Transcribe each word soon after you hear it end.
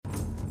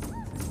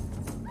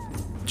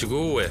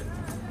Chiguwe,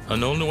 an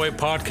Aulnoy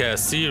podcast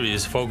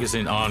series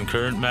focusing on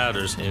current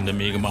matters in the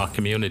Mi'kmaq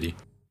community.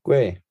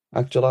 Gwe,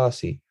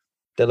 Akjalasi,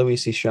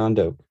 Deloisi Sean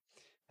Doak.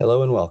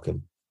 Hello and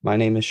welcome. My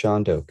name is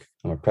Sean Doak.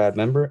 I'm a proud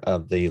member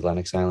of the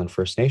Lennox Island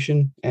First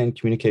Nation and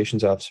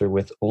Communications Officer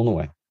with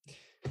Aulnoy.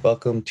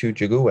 Welcome to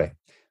Chiguwe.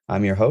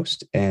 I'm your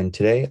host, and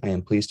today I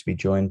am pleased to be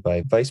joined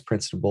by Vice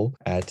Principal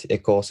at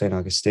École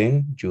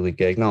Saint-Augustin, Julie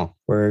Gagnon.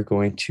 We're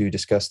going to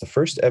discuss the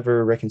first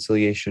ever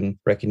Reconciliation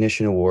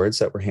Recognition Awards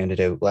that were handed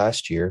out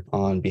last year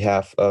on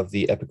behalf of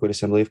the Epiquid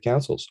Assembly of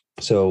Councils.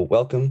 So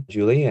welcome,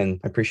 Julie, and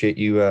I appreciate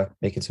you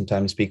making some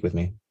time to speak with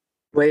me.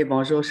 Oui,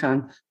 bonjour,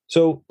 Sean.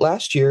 So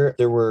last year,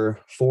 there were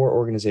 4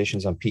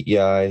 organizations on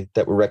PEI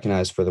that were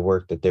recognized for the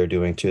work that they're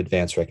doing to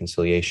advance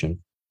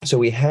reconciliation. So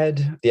we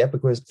had the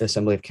Epiquid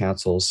Assembly of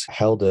Councils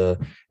held a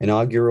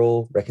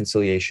inaugural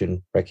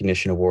Reconciliation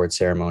Recognition Award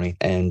ceremony,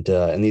 and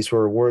these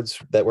were awards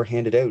that were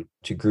handed out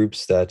to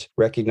groups that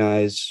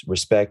recognize,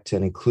 respect,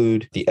 and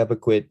include the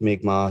Epiquid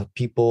Mi'kmaq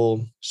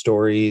people,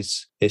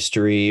 stories,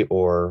 history,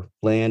 or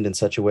land in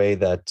such a way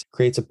that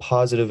creates a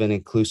positive and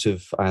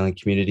inclusive island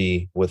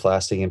community with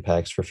lasting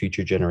impacts for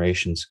future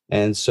generations.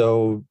 And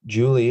so,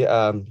 Julie,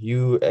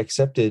 you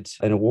accepted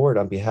an award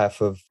on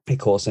behalf of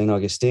École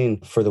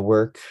Saint-Augustin for the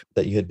work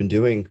that you had been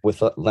doing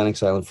with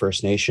Lennox Island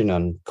First Nation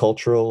on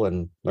cultural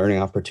and learning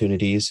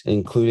opportunities,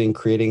 including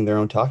creating their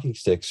own talking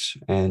sticks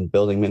and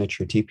building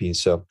miniature teepees.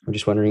 So I'm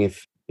just wondering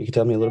if you could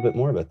tell me a little bit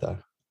more about that.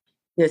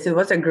 Yes, it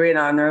was a great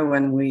honor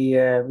when we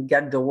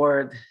got the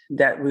word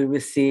that we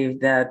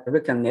received that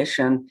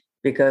recognition,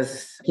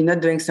 because you're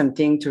not doing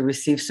something to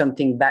receive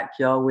something back.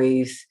 You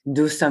always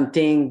do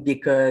something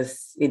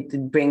because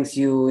it brings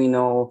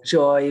you,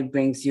 joy, it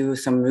brings you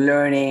some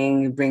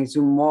learning, it brings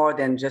you more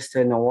than just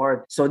an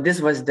award. So this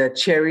was the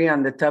cherry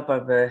on the top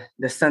of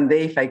the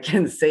sundae, if I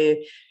can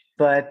say.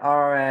 But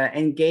our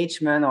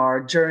engagement,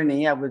 our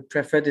journey, I would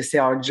prefer to say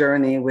our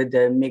journey with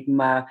the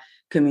Mi'kmaq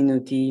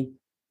community,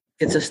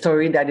 it's a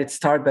story that it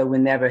started but will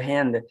never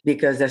end,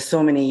 because there's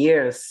so many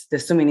years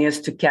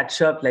to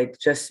catch up. Like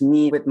just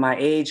me with my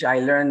age, I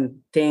learned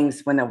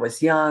things when I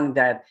was young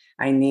that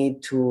I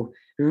need to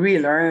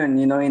relearn,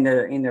 in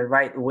the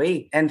right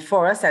way. And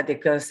for us at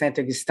École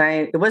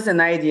Saint-Augustin, it was an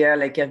idea,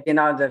 like I've been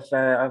out of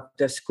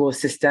the school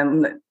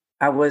system.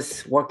 I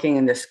was working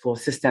in the school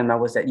system. I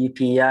was at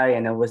UPEI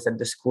and I was at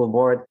the school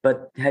board.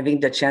 But having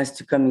the chance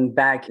to coming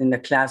back in the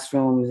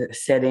classroom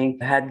setting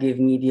had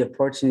given me the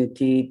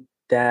opportunity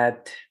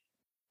that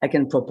I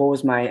can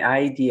propose my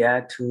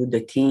idea to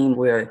the team.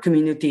 We're a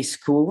community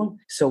school.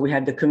 So we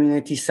had the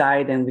community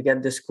side and we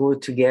got the school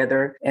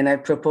together. And I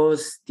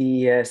proposed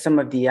some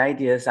of the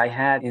ideas I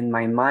had in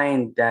my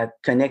mind, that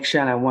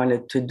connection I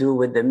wanted to do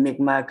with the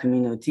Mi'kmaq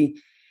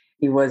community.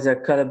 It was a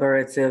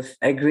collaborative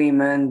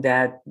agreement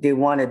that they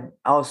wanted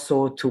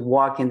also to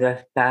walk in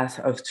the path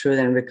of truth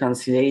and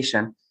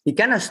reconciliation. It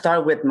kind of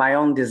started with my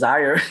own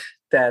desire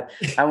that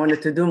I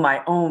wanted to do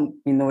my own,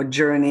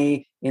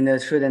 journey in the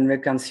truth and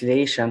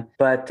reconciliation.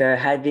 But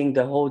having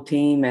the whole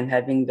team and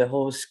having the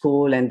whole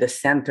school and the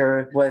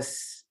center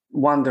was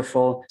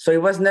wonderful. So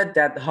it was not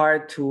that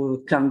hard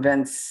to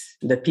convince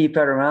the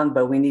people around,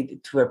 but we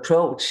needed to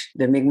approach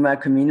the Mi'kmaq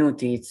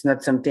community. It's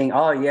not something,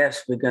 oh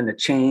yes, we're going to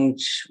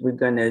change, we're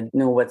going to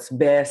know what's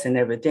best and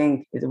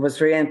everything. It was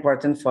very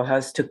important for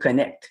us to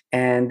connect.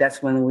 And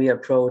that's when we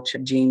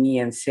approached Jamie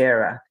and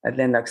Sarah at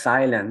Lennox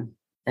Island.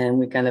 And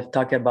we kind of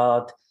talk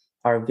about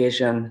our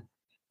vision,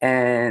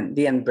 and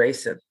they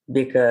embrace it,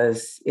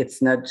 because it's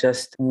not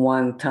just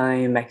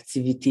one-time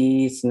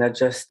activity. It's not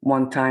just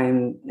one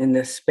time in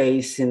the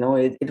space.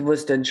 It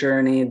was the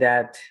journey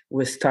that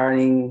we're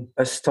starting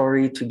a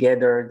story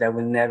together that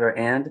will never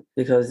end,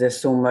 because there's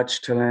so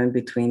much to learn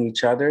between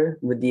each other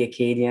with the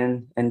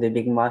Acadian and the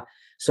Mi'kmaq.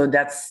 So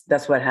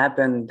that's what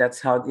happened. That's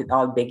how it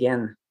all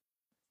began.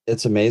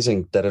 It's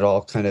amazing that it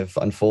all kind of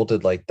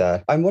unfolded like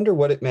that. I wonder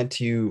what it meant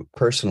to you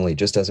personally,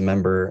 just as a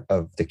member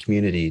of the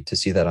community, to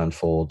see that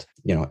unfold,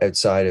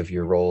 outside of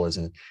your role as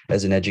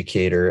an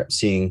educator,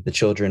 seeing the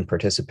children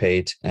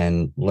participate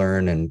and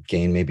learn and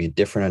gain maybe a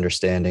different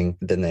understanding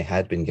than they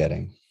had been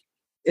getting.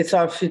 It's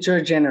our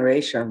future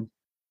generation.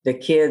 The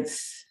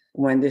kids,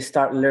 when they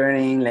start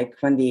learning, like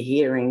when they're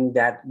hearing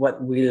that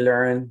what we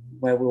learned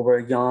when we were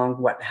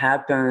young, what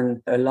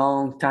happened a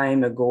long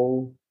time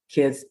ago,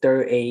 kids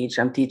their age.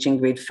 I'm teaching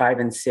grade 5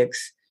 and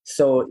 6.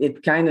 So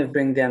it kind of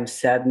brings them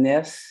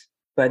sadness,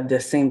 but at the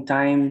same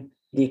time,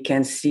 they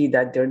can see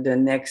that they're the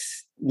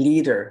next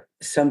leader.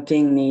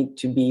 Something need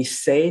to be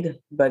said,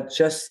 but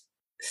just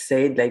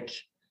said, like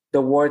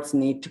the words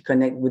need to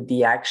connect with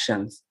the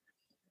actions.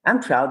 I'm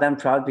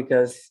proud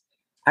because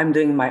I'm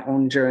doing my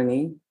own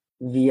journey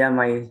via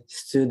my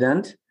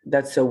student.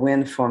 That's a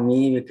win for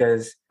me,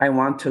 because I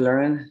want to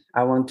learn.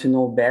 I want to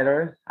know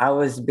better. I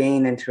was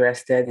being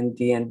interested in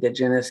the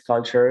Indigenous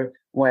culture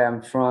where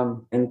I'm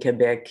from in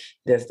Quebec.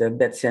 There's the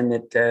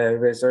Betsamit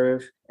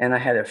Reserve, and I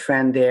had a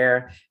friend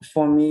there.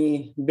 For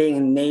me, being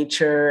in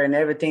nature and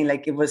everything,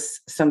 like it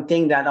was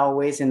something that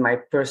always in my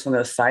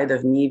personal side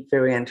of me,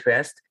 very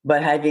interested.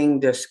 But having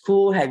the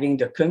school, having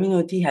the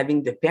community,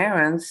 having the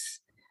parents,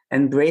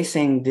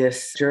 embracing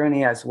this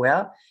journey as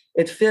well.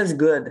 It feels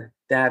good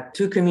that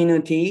two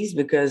communities,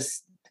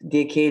 because the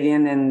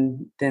Acadian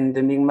and then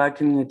the Mi'kmaq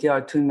community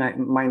are two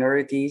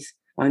minorities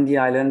on the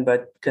island,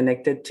 but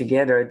connected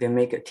together, they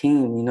make a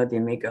team, they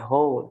make a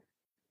whole.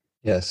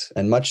 Yes,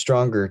 and much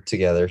stronger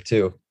together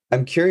too.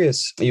 I'm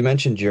curious, you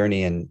mentioned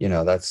journey, and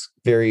that's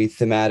very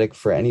thematic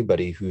for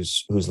anybody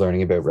who's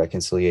learning about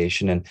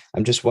reconciliation. And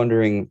I'm just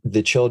wondering,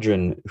 the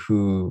children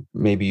who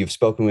maybe you've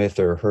spoken with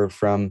or heard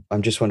from,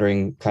 I'm just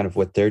wondering kind of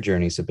what their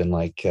journeys have been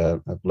like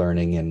of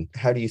learning, and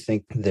how do you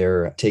think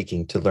they're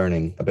taking to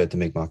learning about the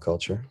Mi'kmaq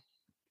culture?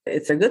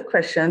 It's a good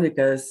question,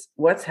 because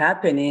what's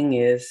happening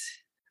is,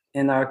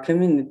 in our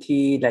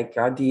community, like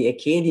the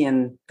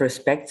Acadian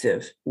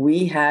perspective,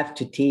 we have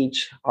to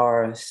teach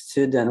our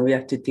students, we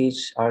have to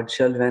teach our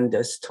children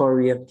the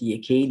story of the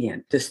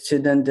Acadian. The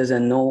student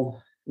doesn't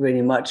know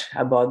really much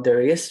about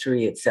their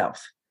history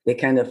itself. They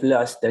kind of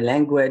lost the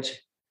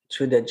language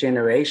through the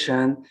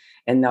generation.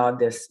 And now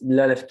there's a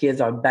lot of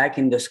kids are back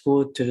in the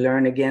school to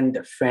learn again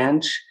the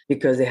French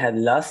because they had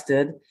lost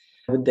it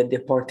with the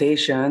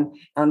deportation.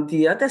 On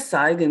the other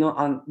side,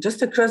 on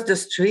just across the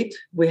street,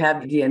 we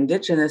have the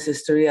Indigenous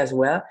history as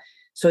well.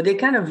 So they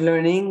kind of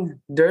learning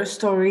their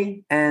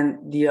story and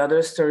the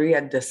other story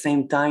at the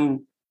same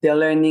time. They're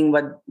learning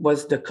what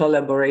was the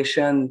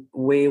collaboration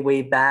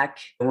way back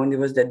when there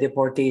was the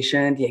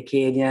deportation. The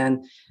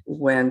Acadian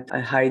went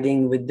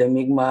hiding with the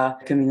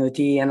Mi'kmaq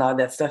community and all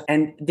that stuff.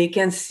 And they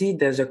can see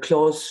there's a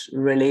close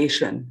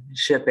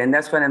relationship. And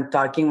that's what I'm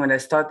talking when I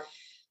start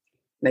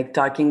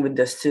talking with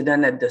the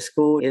student at the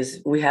school,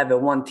 is we have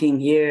one team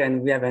here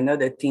and we have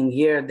another team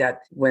here that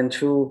went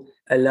through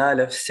a lot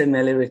of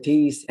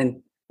similarities,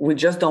 and we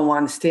just don't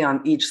want to stay on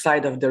each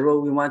side of the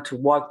road. We want to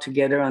walk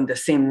together on the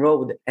same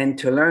road and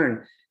to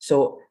learn.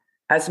 So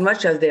as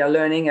much as they are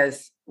learning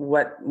as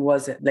what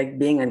was like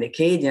being an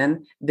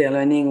Acadian, they're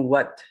learning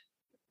what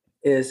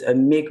is a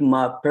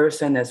Mi'kmaq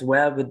person as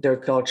well with their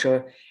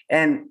culture.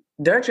 And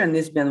their journey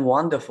has been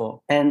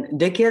wonderful. And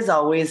the kids are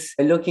always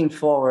looking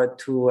forward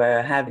to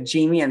have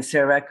Jamie and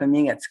Sarah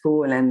coming at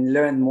school and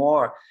learn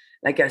more.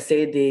 Like I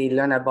say, they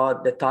learn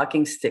about the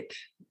talking stick,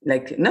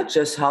 like not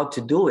just how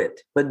to do it,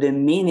 but the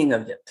meaning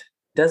of it.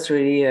 That's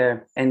really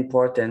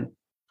important.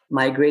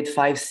 My grade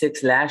 5,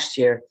 6 last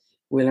year,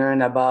 we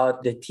learned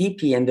about the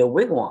teepee and the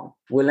wigwam.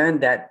 We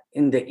learned that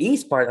in the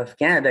east part of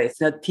Canada, it's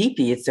not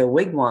teepee, it's a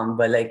wigwam,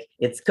 but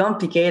it's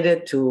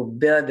complicated to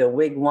build a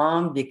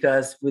wigwam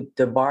because with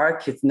the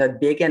bark, it's not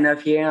big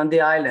enough here on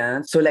the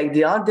island. So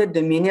they all did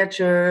the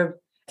miniature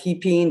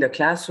teepee in the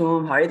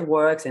classroom, how it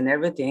works and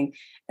everything.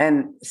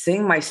 And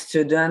seeing my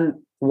student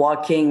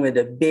walking with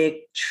a big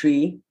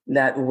tree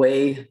that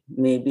weigh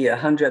maybe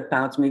 100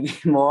 pounds, maybe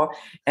more,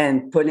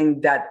 and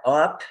putting that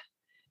up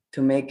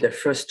to make the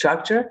first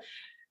structure,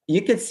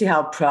 you could see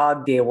how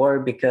proud they were,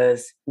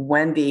 because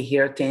when they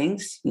hear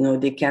things,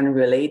 they can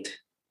relate.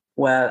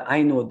 Well,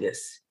 I know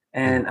this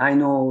and I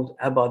know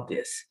about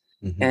this.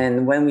 Mm-hmm.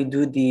 And when we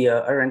do the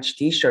Orange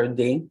T-shirt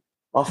Day,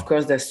 of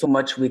course, there's so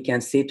much we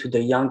can say to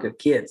the younger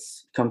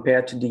kids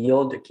compared to the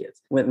older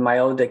kids. With my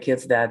older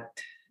kids that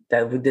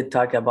we did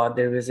talk about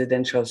the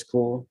residential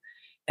school,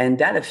 and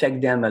that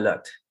affected them a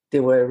lot.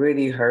 They were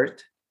really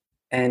hurt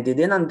and they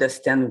didn't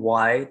understand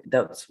why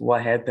that's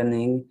what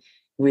happening.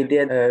 We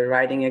did a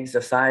writing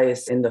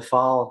exercise in the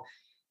fall.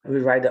 We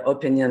write an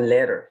opinion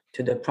letter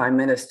to the Prime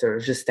Minister,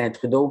 Justin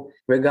Trudeau,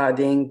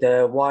 regarding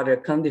the water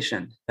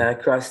condition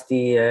across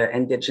the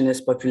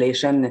Indigenous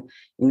population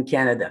in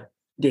Canada.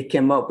 They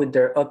came up with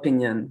their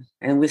opinion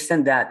and we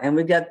sent that, and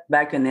we got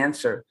back an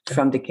answer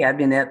from the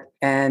cabinet.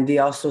 And they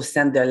also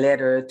sent a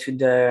letter to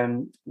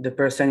the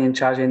person in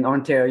charge in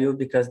Ontario,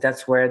 because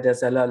that's where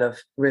there's a lot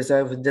of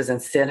reserve that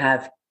doesn't still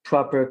have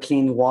proper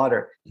clean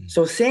water.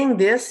 So saying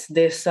this,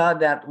 they saw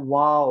that,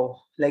 wow,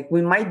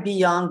 we might be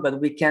young, but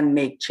we can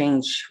make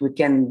change. We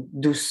can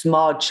do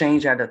small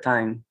change at a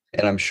time.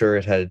 And I'm sure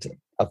it had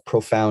a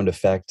profound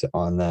effect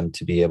on them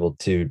to be able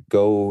to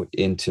go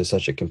into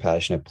such a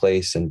compassionate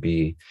place and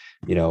be,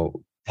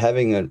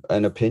 having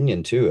an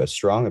opinion too, a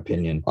strong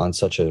opinion on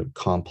such a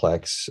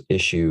complex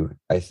issue.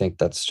 I think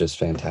that's just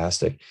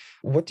fantastic.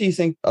 What do you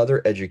think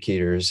other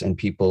educators and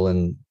people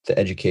in the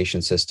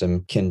education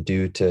system can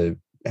do to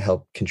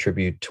help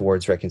contribute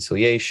towards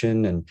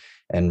reconciliation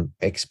and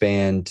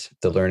expand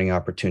the learning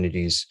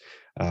opportunities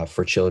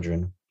for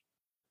children?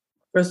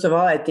 First of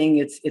all, I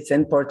think it's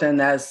important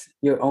as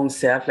your own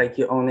self, like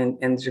your own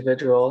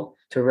individual,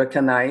 to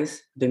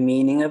recognize the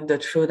meaning of the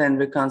truth and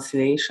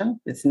reconciliation.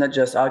 It's not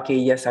just, okay,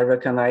 yes, I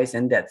recognize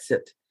and that's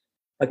it.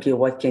 Okay,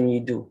 what can you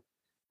do?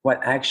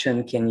 What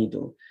action can you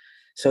do?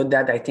 So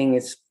that, I think,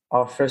 it's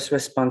our first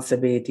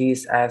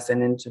responsibilities as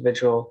an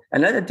individual.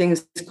 Another thing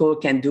school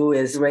can do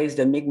is raise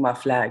the Mi'kmaq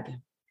flag.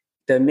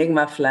 The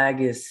Mi'kmaq flag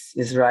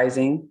is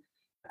rising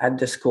at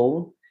the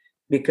school,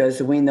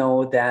 because we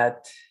know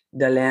that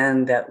the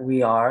land that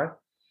we are,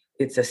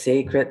 it's a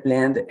sacred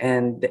land,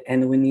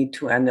 and we need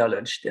to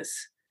acknowledge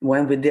this.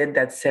 When we did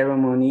that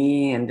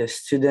ceremony and the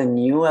student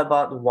knew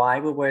about why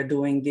we were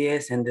doing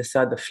this and they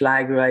saw the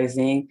flag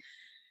rising,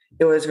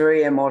 it was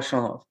very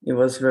emotional. It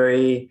was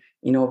very,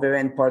 very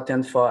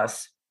important for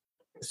us.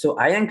 So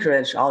I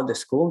encourage all the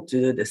school to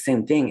do the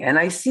same thing. And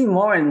I see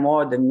more and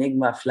more the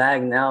Mi'kmaq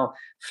flag now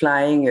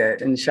flying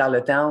in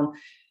Charlottetown.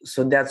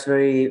 So that's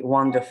very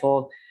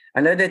wonderful.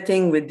 Another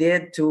thing we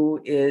did too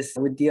is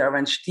with the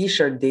Orange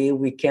T-shirt Day,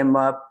 we came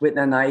up with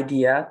an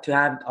idea to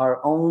have our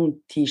own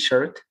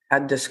T-shirt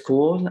at the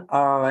school.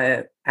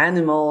 Our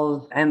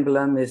animal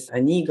emblem is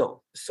an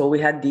eagle. So we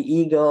had the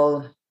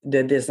eagle,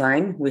 the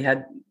design. We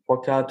had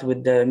worked out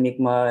with the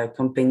Mi'kmaq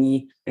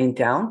company in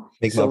town.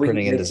 Mi'kmaq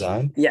Printing and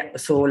Design? Yeah.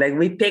 So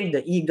we picked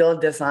the eagle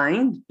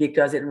design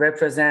because it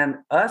represents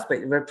us, but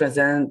it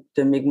represents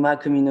the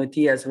Mi'kmaq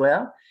community as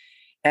well.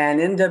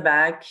 And in the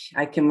back,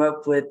 I came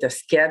up with a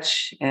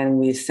sketch and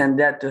we sent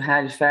that to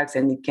Halifax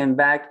and it came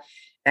back.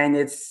 And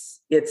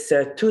it's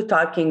two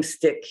talking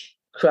stick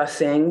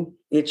crossing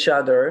each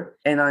other.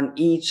 And on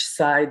each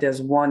side,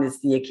 there's one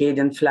is the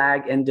Acadian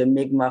flag and the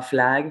Mi'kmaq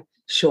flag,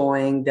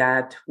 showing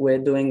that we're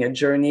doing a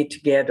journey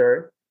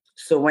together.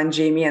 So when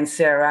Jamie and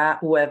Sarah,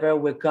 whoever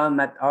will come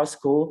at our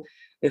school,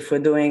 if we're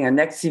doing an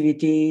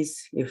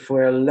activities, if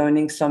we're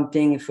learning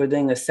something, if we're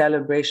doing a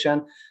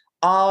celebration,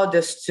 all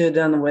the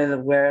students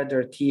will wear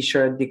their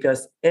T-shirt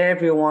because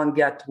everyone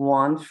got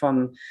one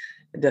from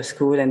the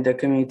school and the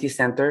community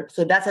center.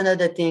 So that's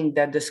another thing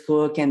that the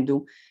school can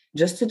do,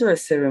 just to do a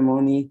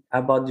ceremony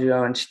about the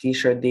Orange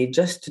T-shirt Day,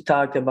 just to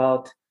talk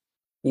about,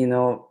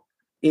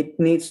 it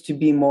needs to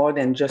be more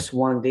than just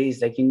one day.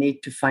 It's like you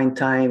need to find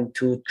time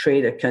to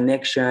create a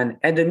connection.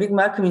 And the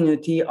Mi'kmaq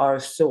community are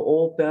so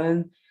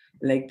open,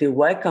 like they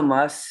welcome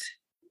us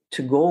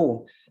to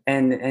go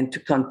and to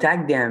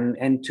contact them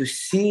and to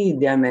see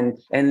them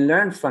and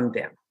learn from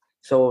them.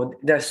 So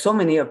there's so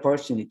many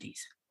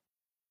opportunities.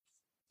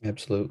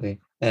 Absolutely.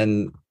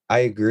 And I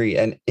agree.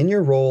 And in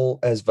your role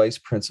as vice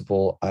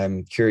principal,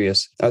 I'm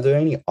curious, are there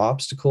any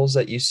obstacles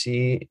that you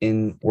see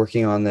in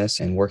working on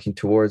this and working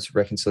towards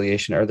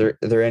reconciliation? Are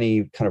there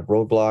any kind of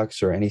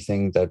roadblocks or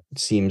anything that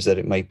seems that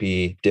it might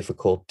be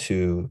difficult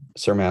to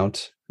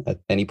surmount at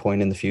any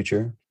point in the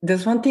future?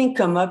 There's one thing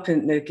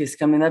is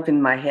coming up in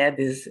my head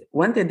is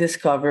when they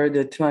discovered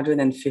the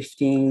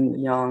 215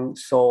 young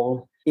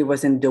soul, it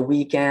was in the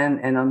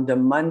weekend. And on the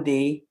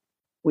Monday,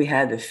 we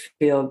had a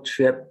field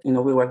trip. We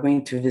were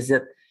going to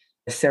visit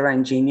Sarah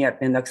and Jamie at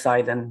Lennox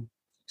Island.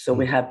 So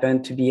we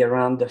happened to be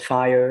around the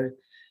fire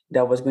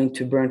that was going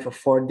to burn for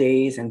 4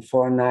 days and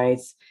 4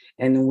 nights.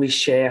 And we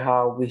share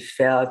how we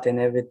felt and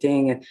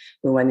everything. And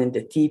we went in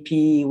the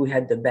teepee, we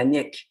had the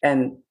banik.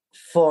 And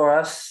for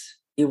us,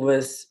 it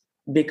was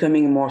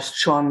becoming more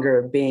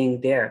stronger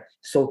being there.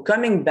 So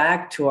coming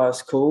back to our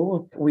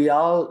school, we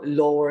all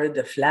lowered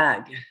the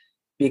flag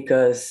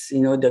because,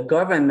 the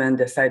government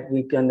decided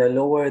we're going to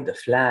lower the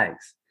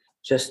flags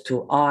just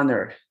to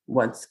honor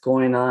what's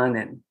going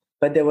on.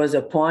 But there was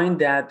a point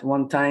that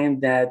one time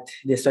that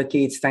they said,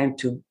 okay, it's time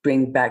to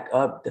bring back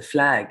up the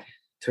flag,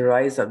 to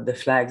rise up the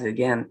flags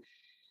again.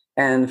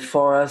 And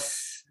for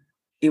us,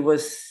 it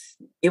was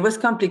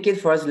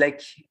complicated for us.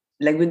 Like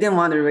we didn't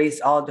want to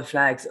raise all the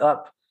flags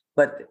up,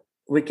 but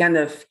we kind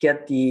of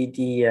get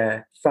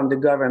the from the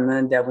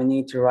government that we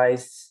need to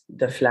rise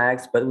the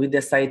flags, but we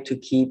decided to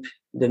keep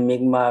the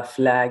Mi'kmaq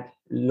flag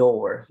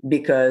lower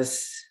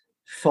because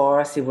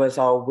for us, it was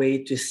our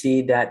way to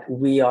see that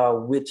we are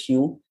with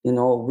you.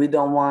 We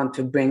don't want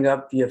to bring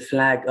up your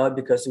flag up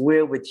because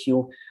we're with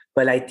you.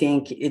 But I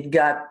think it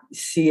got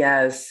seen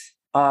as,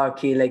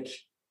 okay, like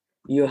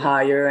you're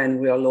higher and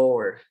we're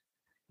lower.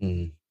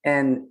 Mm.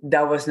 And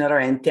that was not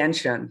our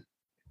intention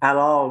at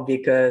all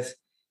because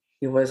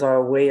it was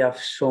our way of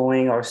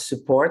showing our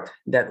support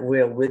that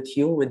we're with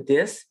you with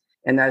this.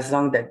 And as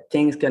long that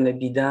things going to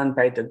be done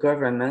by the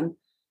government,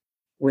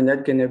 we're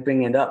not going to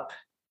bring it up.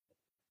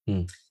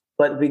 Mm.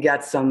 But we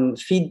got some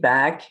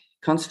feedback,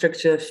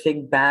 constructive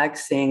feedback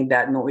saying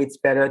that, no, it's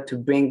better to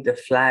bring the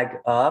flag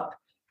up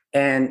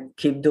and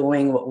keep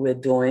doing what we're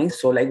doing.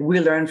 So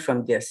we learn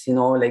from this,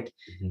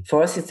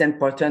 For us, it's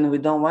important. We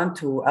don't want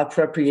to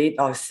appropriate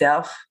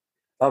ourselves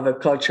of a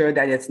culture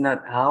that it's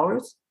not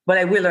ours,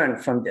 but we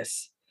learn from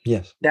this.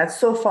 Yes.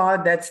 That's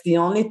the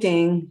only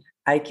thing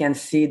I can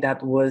see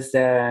that was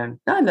not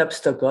an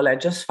obstacle. I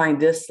just find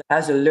this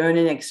as a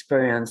learning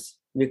experience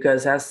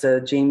because as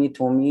Jamie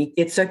told me,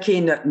 it's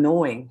okay not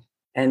knowing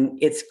and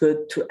it's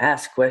good to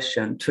ask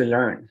questions to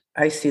learn.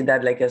 I see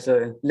that as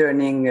a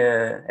learning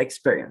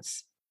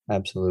experience.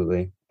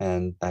 Absolutely.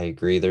 And I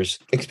agree. There's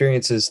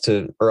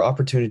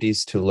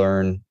opportunities to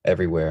learn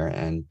everywhere,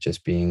 and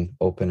just being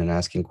open and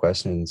asking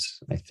questions,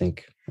 I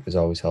think, is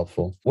always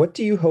helpful. What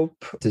do you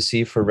hope to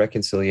see for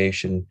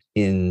reconciliation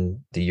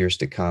in the years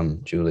to come,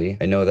 Julie?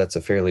 I know that's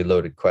a fairly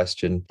loaded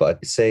question,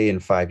 but say in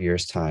 5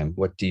 years' time,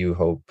 what do you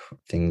hope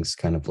things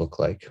kind of look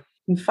like?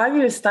 In 5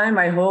 years' time,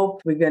 I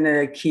hope we're going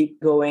to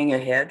keep going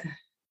ahead,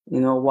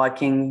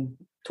 walking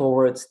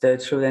towards the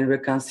truth and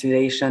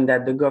reconciliation,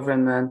 that the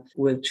government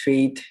will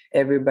treat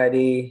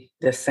everybody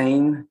the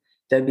same.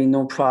 There'll be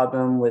no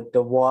problem with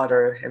the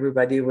water.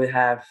 Everybody will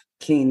have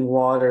clean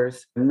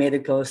waters,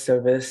 medical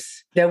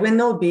service. There will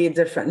not be a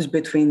difference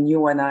between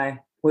you and I.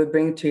 we're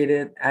being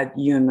treated as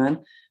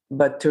human,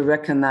 but to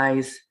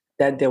recognize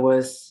that there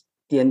was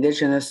the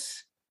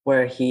indigenous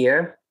were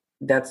here,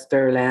 that's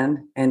their land,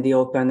 and they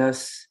open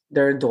us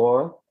their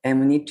door. And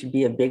we need to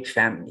be a big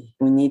family.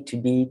 We need to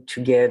be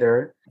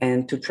together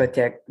and to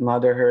protect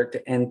Mother Earth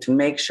and to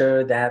make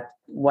sure that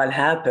what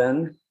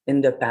happened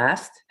in the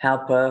past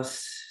help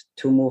us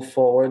to move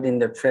forward in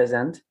the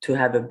present to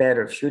have a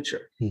better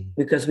future.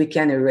 Because we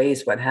can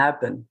erase what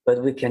happened,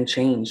 but we can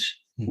change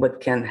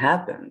what can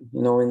happen,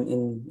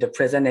 in the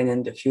present and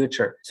in the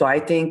future. So I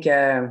think,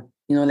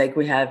 like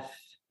we have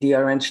the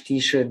Orange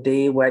T-shirt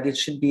day, well, it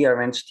should be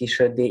Orange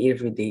T-shirt day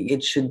every day.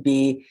 It should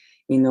be,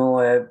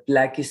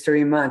 Black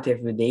History Month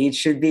every day. It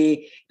should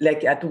be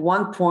like at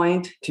one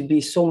point to be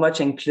so much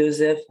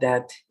inclusive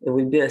that it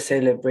will be a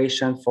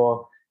celebration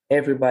for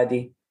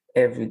everybody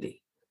every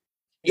day.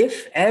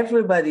 If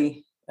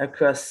everybody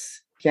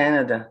across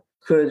Canada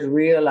could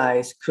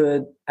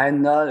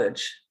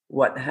acknowledge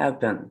what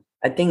happened,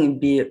 I think it'd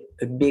be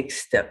a big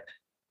step.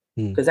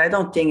 Because I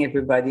don't think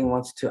everybody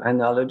wants to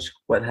acknowledge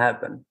what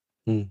happened.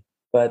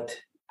 But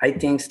I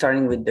think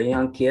starting with the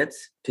young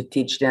kids to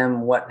teach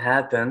them what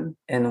happened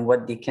and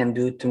what they can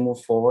do to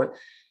move forward,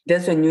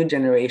 there's a new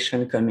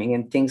generation coming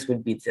and things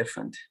would be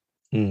different.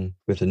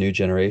 With a new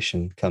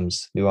generation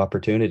comes new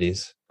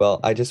opportunities.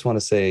 Well, I just want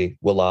to say,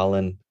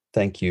 Walalan,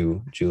 thank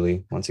you,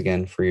 Julie, once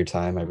again for your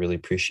time. I really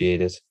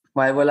appreciate it.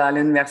 Well,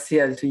 Walalan, merci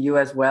to you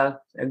as well.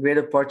 A great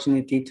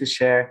opportunity to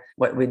share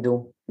what we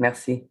do.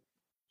 Merci.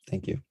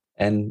 Thank you.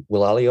 And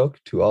Wilaliok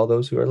to all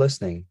those who are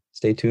listening.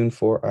 Stay tuned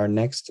for our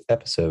next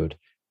episode.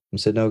 I'm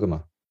Sid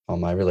Nogama, All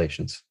My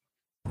Relations.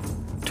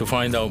 To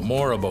find out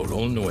more about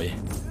Ulnoy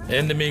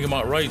and the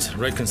Mi'kmaq Rights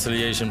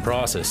Reconciliation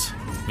Process,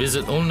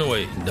 visit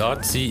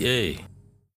ulnoy.ca.